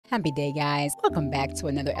Happy day, guys. Welcome back to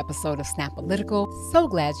another episode of Snappolitical. So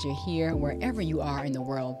glad you're here wherever you are in the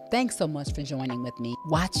world. Thanks so much for joining with me.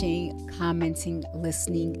 Watching, commenting,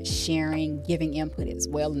 listening, sharing, giving input as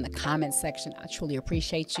well in the comment section. I truly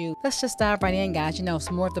appreciate you. Let's just dive right in, guys. You know,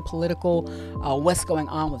 some more of the political, what's going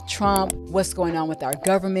on with Trump, what's going on with our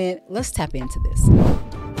government. Let's tap into this.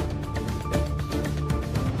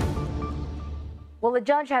 Well, a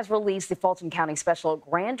judge has released the Fulton County Special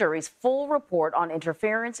Grand Jury's full report on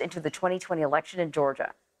interference into the 2020 election in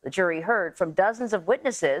Georgia. The jury heard from dozens of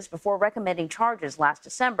witnesses before recommending charges last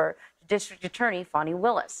December to District Attorney Fani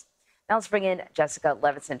Willis. Now let's bring in Jessica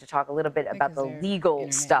Levinson to talk a little bit about the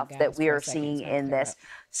legal stuff that we are seeing in this.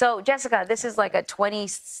 So, Jessica, this is like a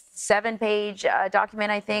 27-page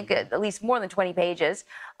document, I think, at least more than 20 pages.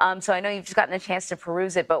 So I know you've just gotten a chance to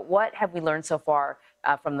peruse it, but what have we learned so far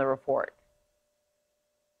from the report?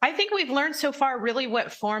 I think we've learned so far really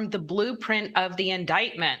what formed the blueprint of the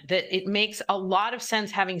indictment, that it makes a lot of sense,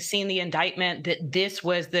 having seen the indictment, that this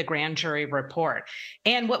was the grand jury report.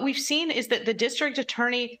 And what we've seen is that the district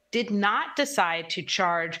attorney did not decide to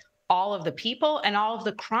charge all of the people and all of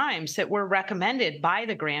the crimes that were recommended by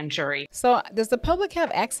the grand jury. So does the public have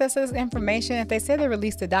access to this information? If they say they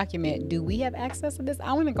released the document, do we have access to this?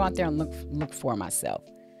 I want to go out there and look for myself.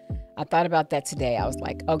 I thought about that today. I was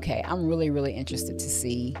like, okay, I'm really interested to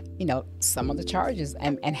see, you know, some of the charges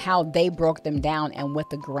and how they broke them down and what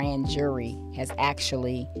the grand jury has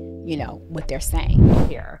actually, you know, what they're saying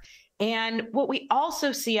here. And what we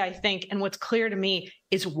also see, I think, and what's clear to me,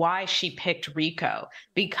 is why she picked RICO,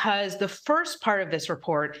 because the first part of this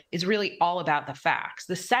report is really all about the facts.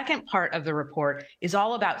 The second part of the report is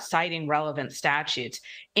all about citing relevant statutes.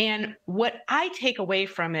 And what I take away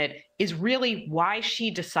from it is really why she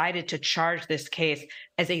decided to charge this case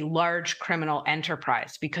as a large criminal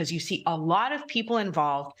enterprise, because you see a lot of people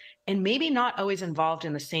involved and maybe not always involved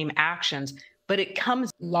in the same actions, but it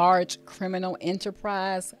comes. Large criminal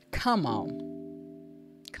enterprise. Come on.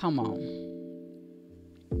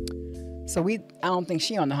 So I don't think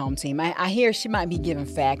she on the home team. I hear she might be giving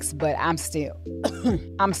facts, but I'm still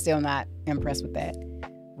not impressed with that.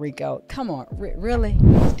 RICO, come on, really?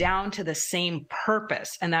 It's down to the same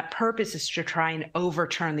purpose, and that purpose is to try and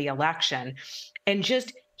overturn the election. And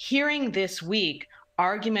just hearing this week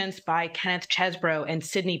arguments by Kenneth Chesebro and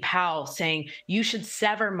Sidney Powell saying, you should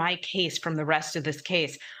sever my case from the rest of this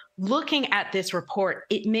case. Looking at this report,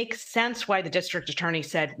 it makes sense why the district attorney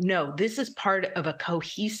said, no, this is part of a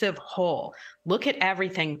cohesive whole. Look at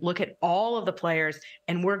everything, look at all of the players,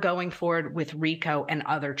 and we're going forward with RICO and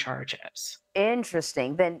other charges.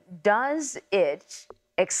 Interesting. Then does it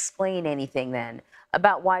explain anything then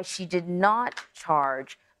about why she did not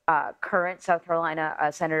charge current South Carolina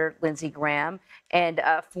Senator Lindsey Graham and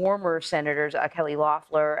former Senators Kelly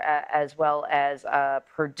Loeffler as well as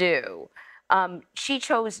Perdue? She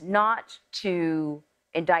chose not to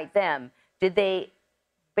indict them. Did they,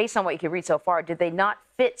 based on what you can read so far, did they not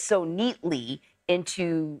fit so neatly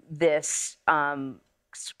into this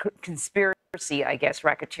conspiracy, I guess,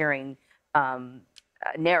 racketeering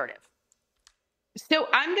narrative? So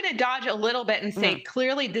I'm going to dodge a little bit and say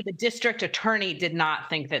clearly the district attorney did not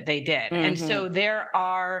think that they did. And so there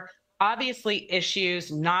are obviously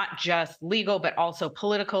issues, not just legal, but also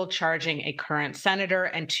political, charging a current senator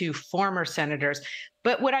and two former senators.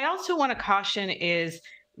 But what I also want to caution is,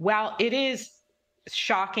 while it is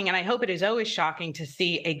shocking, and I hope it is always shocking to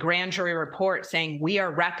see a grand jury report saying we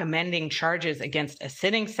are recommending charges against a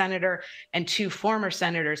sitting senator and two former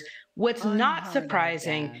senators, what's not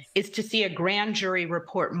surprising is to see a grand jury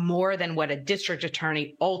report more than what a district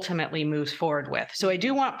attorney ultimately moves forward with. So I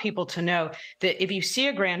do want people to know that if you see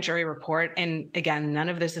a grand jury report, and again, none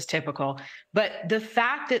of this is typical, but the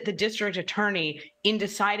fact that the district attorney, in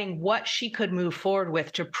deciding what she could move forward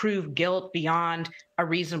with to prove guilt beyond a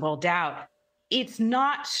reasonable doubt, it's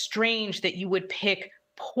not strange that you would pick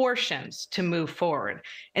portions to move forward.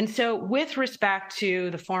 And so with respect to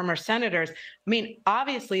the former senators, I mean,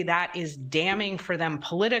 obviously that is damning for them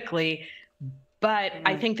politically, but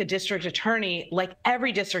I think the district attorney, like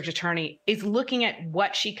every district attorney, is looking at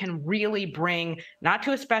what she can really bring, not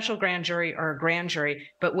to a special grand jury or a grand jury,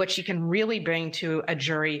 but what she can really bring to a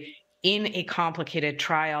jury in a complicated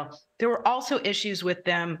trial. There were also issues with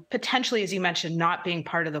them potentially, as you mentioned, not being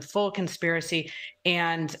part of the full conspiracy,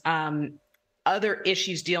 and other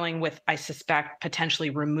issues dealing with, I suspect,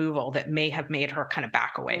 potentially removal that may have made her kind of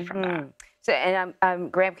back away from that. So,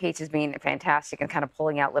 and Graham Cates has been fantastic and kind of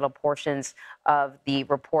pulling out little portions of the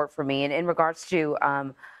report for me. And in regards to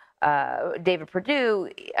David Perdue,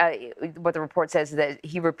 what the report says is that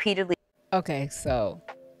he repeatedly. Okay, so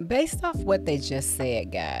Based off what they just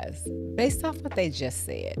said, guys, based off what they just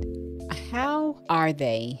said, how are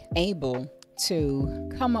they able to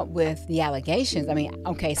come up with the allegations? I mean,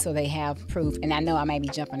 okay, so they have proof, and I know I may be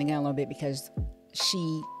jumping the gun a little bit because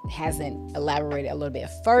she hasn't elaborated a little bit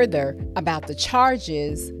further about the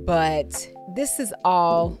charges, but this is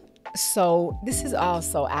all so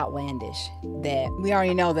outlandish that we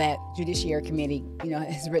already know that Judiciary Committee,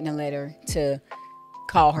 has written a letter to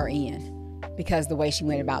call her in because the way she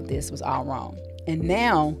went about this was all wrong. And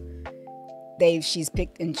now she's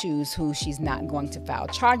picked and choose who she's not going to file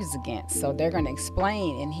charges against. So they're going to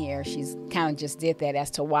explain in here, she's kind of just did that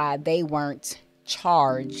as to why they weren't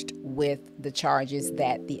charged with the charges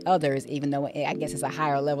that the others, even though I guess it's a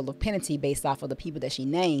higher level of penalty based off of the people that she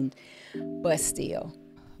named, but still,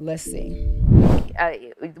 let's see.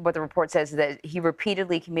 What the report says is that he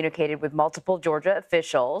repeatedly communicated with multiple Georgia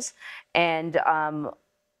officials and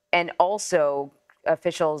also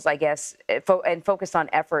officials, I guess, and focused on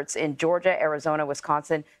efforts in Georgia, Arizona,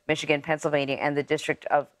 Wisconsin, Michigan, Pennsylvania, and the District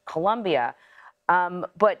of Columbia.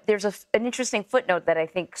 But there's an interesting footnote that I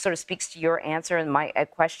think sort of speaks to your answer and my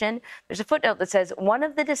question. There's a footnote that says one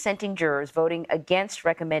of the dissenting jurors voting against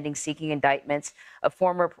recommending seeking indictments of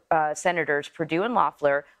former Senators Perdue and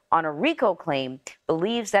Loeffler on a RICO claim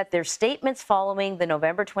believes that their statements following the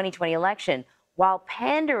November 2020 election, while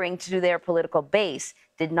pandering to their political base,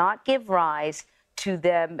 did not give rise to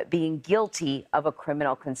them being guilty of a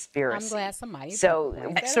criminal conspiracy. I'm glad somebody. So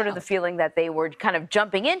sort of the feeling that they were kind of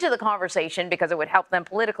jumping into the conversation because it would help them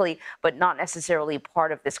politically, but not necessarily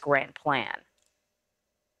part of this grand plan.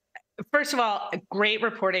 First of all, great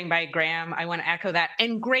reporting by Graham. I want to echo that.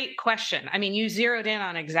 And great question. I mean, you zeroed in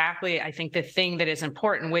on exactly, I think, the thing that is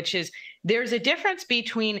important, which is there's a difference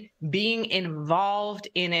between being involved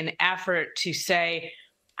in an effort to say,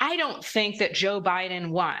 I don't think that Joe Biden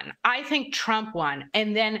won. I think Trump won.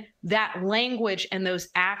 And then that language and those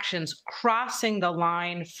actions crossing the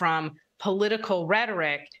line from political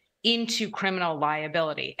rhetoric into criminal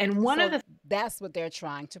liability. And that's what they're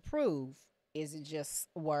trying to prove. Is it just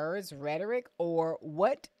words, rhetoric, or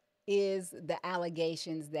what is the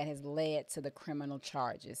allegations that has led to the criminal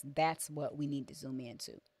charges? That's what we need to zoom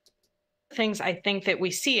into. Things I think that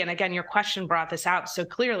we see, and again, your question brought this out so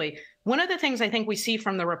clearly. One of the things I think we see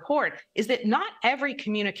from the report is that not every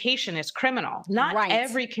communication is criminal. Not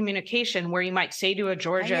every communication where you might say to a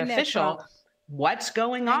Georgia official, what's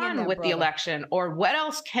going on with the election, or what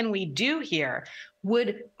else can we do here,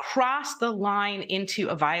 would cross the line into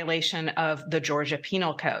a violation of the Georgia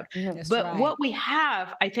Penal Code. But what we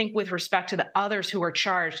have, I think, with respect to the others who are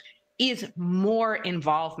charged is more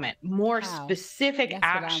involvement, more specific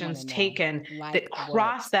actions taken that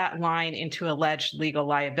cross that line into alleged legal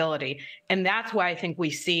liability. And that's why I think we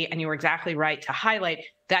see, and you were exactly right to highlight,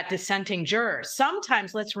 that dissenting juror.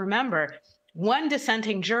 Sometimes, let's remember, one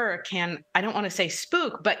dissenting juror can, I don't want to say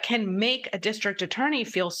spook, but can make a district attorney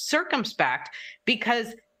feel circumspect,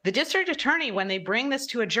 because the district attorney, when they bring this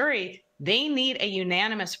to a jury, they need a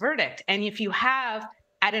unanimous verdict. And if you have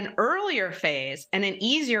at an earlier phase and an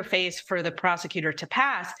easier phase for the prosecutor to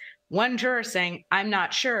pass, one juror saying, I'm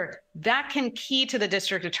not sure, that can key to the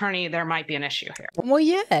district attorney there might be an issue here. Well,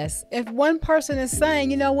 yes. If one person is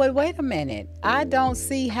saying, you know what, wait a minute, I don't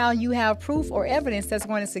see how you have proof or evidence that's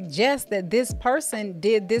going to suggest that this person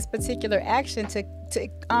did this particular action to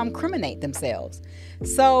criminate themselves.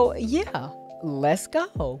 So, yeah, let's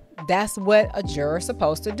go. That's what a juror's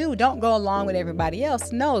supposed to do. Don't go along with everybody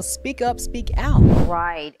else. No, speak up, speak out.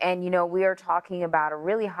 Right. And, we are talking about a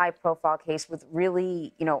really high profile case with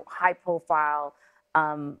really, high profile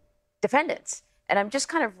defendants. And I'm just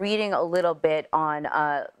kind of reading a little bit on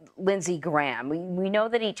Lindsey Graham. We know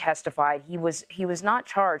that he testified. He was not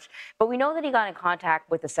charged, but we know that he got in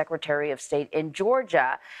contact with the Secretary of State in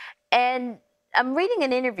Georgia. And I'm reading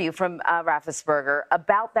an interview from Raffensperger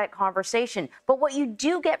about that conversation. But what you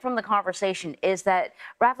do get from the conversation is that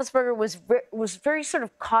Raffensperger was very sort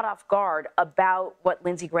of caught off guard about what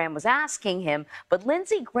Lindsey Graham was asking him. But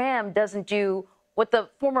Lindsey Graham doesn't do what the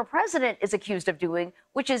former president is accused of doing,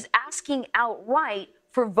 which is asking outright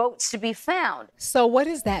for votes to be found. So what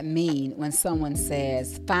does that mean when someone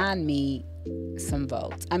says, find me some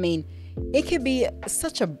votes? I mean, it could be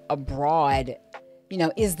such a broad,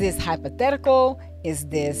 is this hypothetical? Is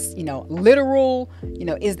this, literal?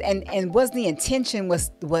 And was the intention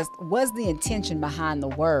the intention behind the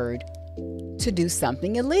word to do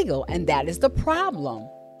something illegal? And that is the problem.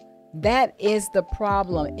 That is the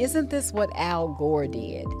problem. Isn't this what Al Gore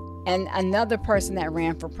did? And another person that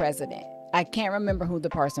ran for president. I can't remember who the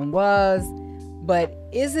person was, But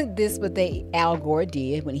isn't this what Al Gore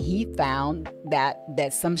did when he found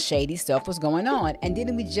that some shady stuff was going on? And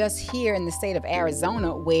didn't we just hear in the state of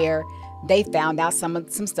Arizona where they found out some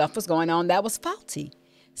stuff was going on that was faulty?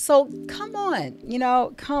 So come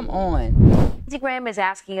on, come on. Lindsey Graham is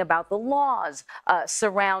asking about the laws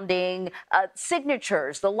surrounding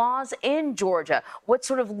signatures, the laws in Georgia, what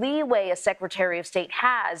sort of leeway a Secretary of State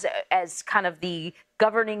has as kind of the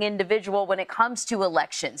governing individual when it comes to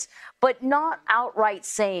elections, but not outright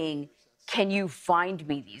saying, can you find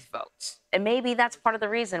me these votes? And maybe that's part of the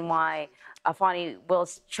reason why Fani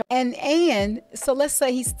Willis. And so let's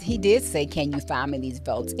say he did say, can you find me these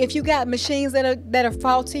votes? If you got machines that are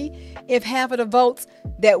faulty, if half of the votes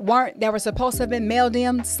that were supposed to have been mailed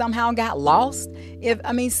in somehow got lost,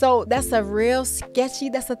 so that's a real sketchy,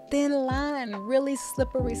 that's a thin line, really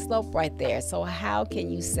slippery slope right there. So how can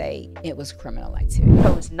you say it was criminal activity?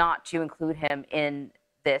 Chose not to include him in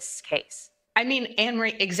this case. I mean,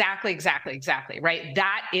 Anne-Marie, exactly, right?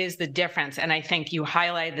 That is the difference. And I think you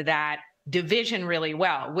highlighted that division really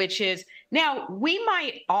well, which is, now we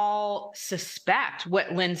might all suspect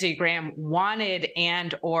what Lindsey Graham wanted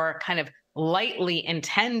and or kind of lightly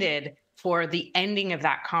intended for the ending of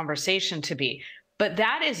that conversation to be. But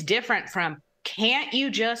that is different from, can't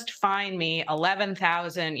you just find me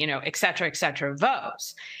 11,000, et cetera,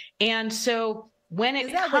 votes? And so when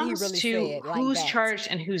it comes to who's charged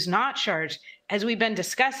and who's not charged, as we've been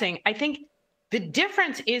discussing, I think the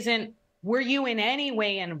difference isn't, were you in any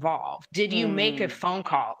way involved? Did you make a phone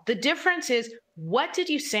call? The difference is, what did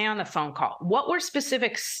you say on the phone call? What were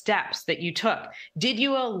specific steps that you took? Did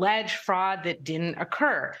you allege fraud that didn't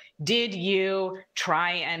occur? Did you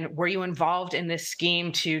were you involved in this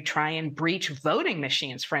scheme to try and breach voting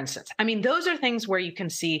machines, for instance? I mean, those are things where you can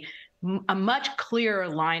see a much clearer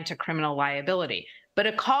line to criminal liability. But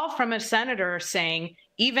a call from a senator saying,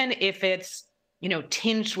 even if it's,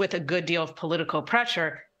 tinged with a good deal of political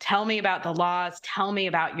pressure, tell me about the laws, tell me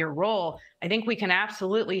about your role. I think we can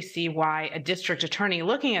absolutely see why a district attorney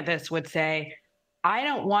looking at this would say, I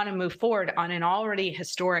don't want to move forward on an already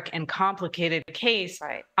historic and complicated case,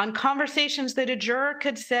 on conversations that a juror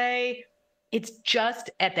could say, it's just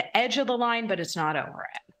at the edge of the line, but it's not over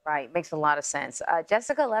it. Right. Makes a lot of sense.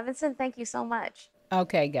 Jessica Levinson, thank you so much.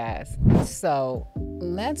 Okay, guys. So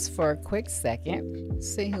let's, for a quick second,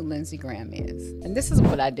 see who Lindsey Graham is. And this is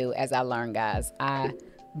what I do as I learn, guys. I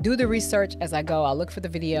do the research as I go. I look for the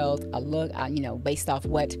videos. I look, based off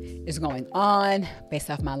what is going on, based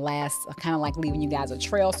off my last, kind of like leaving you guys a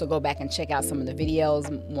trail. So go back and check out some of the videos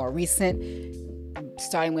more recent,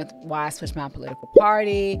 starting with why I switched my political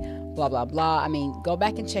party, blah, blah, blah. I mean, go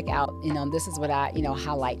back and check out, this is what I,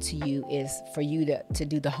 highlight to you, is for you to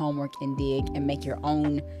do the homework and dig and make your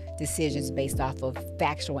own decisions based off of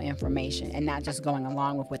factual information and not just going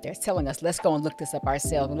along with what they're telling us. Let's go and look this up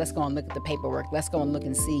ourselves. Let's go and look at the paperwork. Let's go and look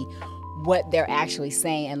and see what they're actually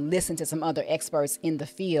saying and listen to some other experts in the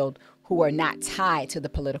field who are not tied to the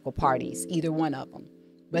political parties, either one of them.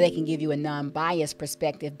 But they can give you a non-biased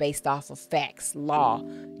perspective based off of facts, law,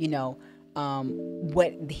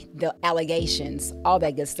 what the allegations, all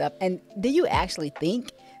that good stuff. And do you actually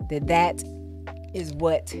think that is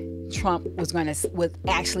what Trump was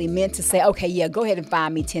actually meant to say? Okay, yeah, go ahead and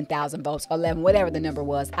find me 10,000 votes, 11, whatever the number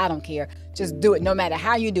was. I don't care. Just do it. No matter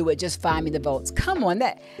how you do it, just find me the votes. Come on,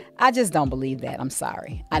 I just don't believe that. I'm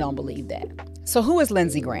sorry. I don't believe that. So who is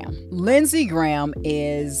Lindsey Graham? Lindsey Graham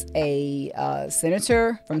is a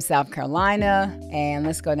senator from South Carolina. And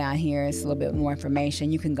let's go down here. It's a little bit more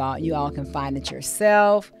information. You all can find it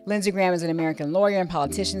yourself. Lindsey Graham is an American lawyer and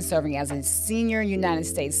politician serving as a senior United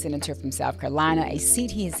States senator from South Carolina, a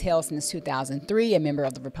seat he has held since 2003, a member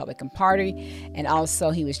of the Republican Party. And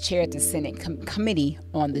also he was chair of the Senate Committee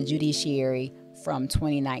on the Judiciary from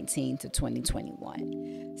 2019 to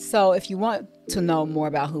 2021. So if you want to know more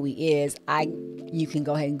about who he is, you can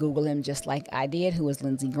go ahead and Google him just like I did, who is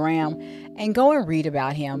Lindsey Graham, and go and read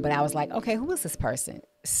about him. But I was like, okay, who is this person?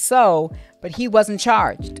 But he wasn't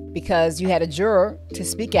charged because you had a juror to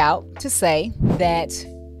speak out to say that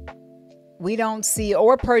we don't see,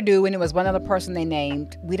 or Purdue, and it was one other person they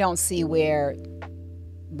named, we don't see where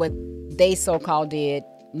what they so-called did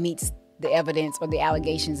meets the evidence or the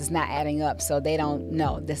allegations is not adding up. So they don't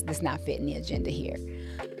know this not fitting the agenda here.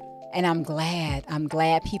 And I'm glad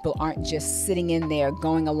people aren't just sitting in there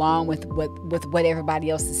going along with what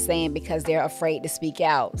everybody else is saying because they're afraid to speak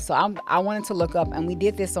out. So I wanted to look up, and we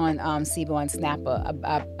did this on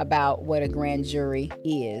Cbow&snappa about what a grand jury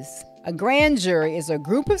is. A grand jury is a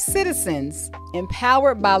group of citizens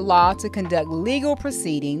empowered by law to conduct legal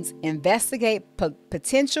proceedings, investigate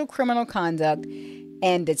potential criminal conduct,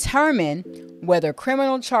 and determine whether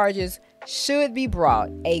criminal charges should be brought.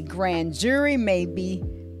 A grand jury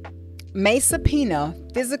may subpoena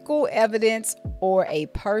physical evidence or a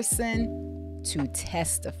person to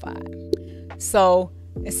testify. So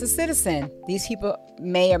it's a citizen. These people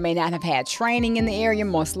may or may not have had training in the area.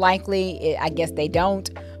 Most likely, I guess they don't.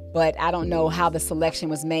 But I don't know how the selection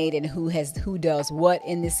was made and who does what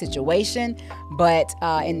in this situation. But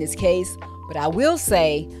in this case, but I will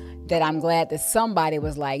say that I'm glad that somebody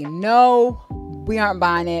was like, no, we aren't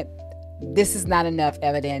buying it. This is not enough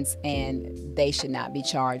evidence, and they should not be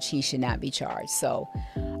charged. He should not be charged. So,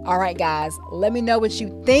 all right, guys, let me know what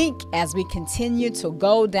you think as we continue to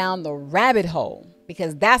go down the rabbit hole,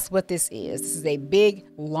 because that's what this is. This is a big,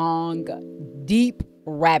 long, deep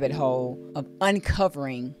rabbit hole of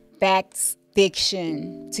uncovering facts,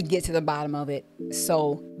 fiction, to get to the bottom of it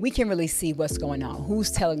so we can really see what's going on.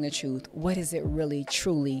 Who's telling the truth? What is it really,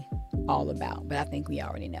 truly all about? But I think we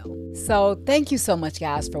already know. So thank you so much,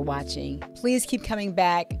 guys, for watching. Please keep coming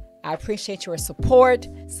back. I appreciate your support.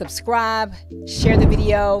 Subscribe, share the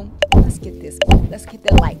video. Let's get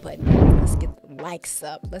that like button. Let's get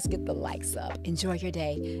the likes up. Enjoy your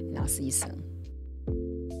day, and I'll see you soon.